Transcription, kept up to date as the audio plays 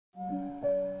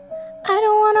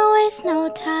waste no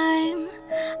time.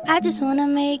 I just wanna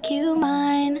make you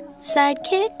mine.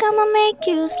 Sidekick, I'ma make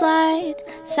you slide.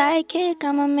 Sidekick,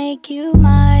 I'ma make you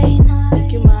mine.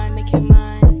 Make you mine, make you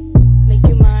mine, make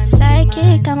you mine.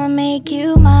 Sidekick, I'ma make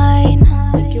you mine.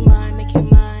 Make you mine, make you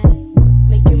mine,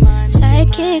 make you mine.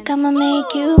 Sidekick, I'ma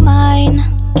make you mine.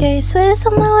 K-Swiss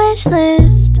on my wish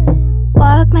list.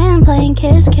 Walkman playing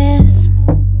Kiss Kiss.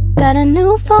 Got a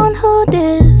new phone, who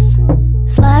dis?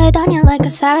 Slide on you like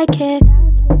a sidekick.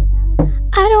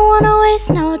 I don't wanna waste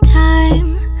no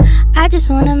time. I just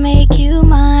wanna make you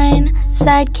mine.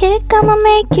 Sidekick, I'ma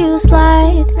make you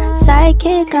slide.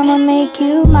 Sidekick, I'ma make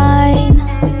you mine.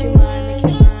 Make you mine, make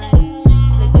you mine,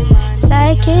 make you mine.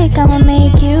 Sidekick, I'ma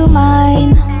make you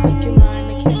mine. Make you mine,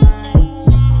 make you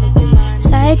mine, make you mine.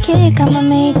 Sidekick, I'ma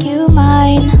make you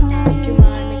mine. Make you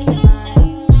mine, make you mine,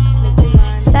 make you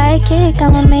mine. Sidekick,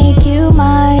 I'ma make you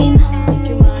mine. Make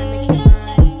you mine, make you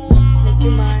mine, make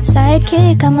you mine.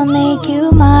 Sidekick, I'ma make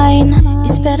you mine.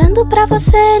 Esperando pra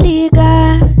você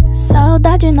ligar.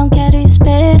 Saudade, não quero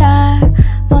esperar.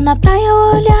 Vou na praia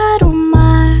olhar o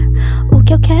mar. O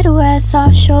que eu quero é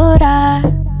só chorar.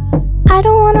 I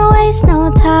don't wanna waste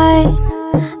no time.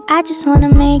 I just wanna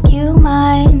make you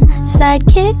mine.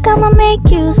 Sidekick, I'ma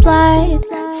make you slide.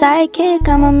 Sidekick,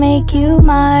 I'ma make you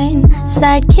mine.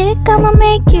 Sidekick, I'ma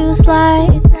make you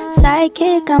slide.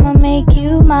 Sidekick, I'ma make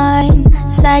you mine.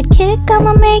 Sidekick,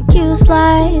 I'ma make you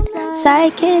slide.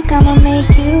 Sidekick, I'ma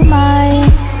make you mine.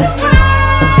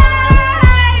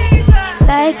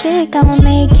 Sidekick, I'ma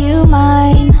make you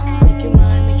mine. Make you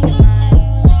mine, make you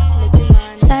mine, make you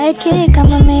mine. Sidekick,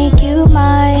 I'ma make you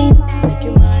mine. Make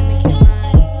you mine, make you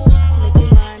mine, make you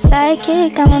mine.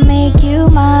 Sidekick, I'ma make you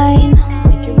mine.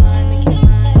 Make you mine, make you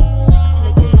mine,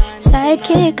 make you mine.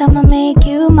 Sidekick, I'ma make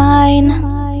you mine.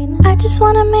 I just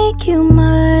wanna make you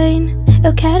mine.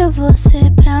 Eu quero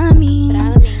você pra mim.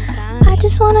 I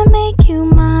just wanna make you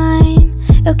mine.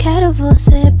 Eu quero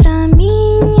você pra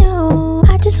mim. Oh,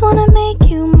 I just wanna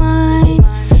make you mine.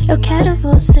 Eu quero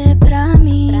você pra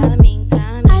mim.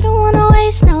 I don't wanna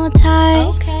waste no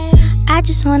time. I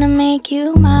just wanna make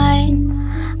you mine.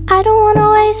 I don't wanna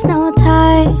waste no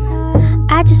time.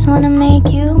 I just wanna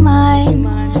make you mine.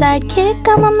 Sidekick,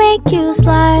 I'ma make you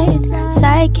slide.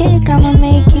 Sidekick, I'ma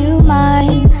make you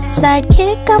mine.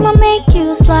 Sidekick, I'ma make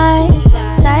you slide.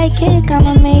 Sidekick,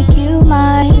 I'ma make you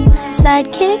mine.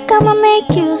 Sidekick, I'ma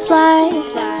make you slide.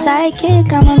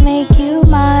 Sidekick, I'ma make you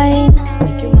mine.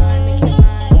 Make you mine, make you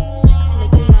mine,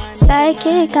 make you mine.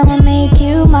 Sidekick, I'ma make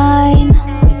you mine.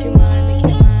 Make you mine, make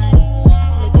you mine,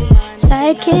 make you mine.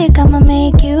 Sidekick, I'ma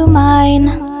make you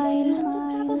mine.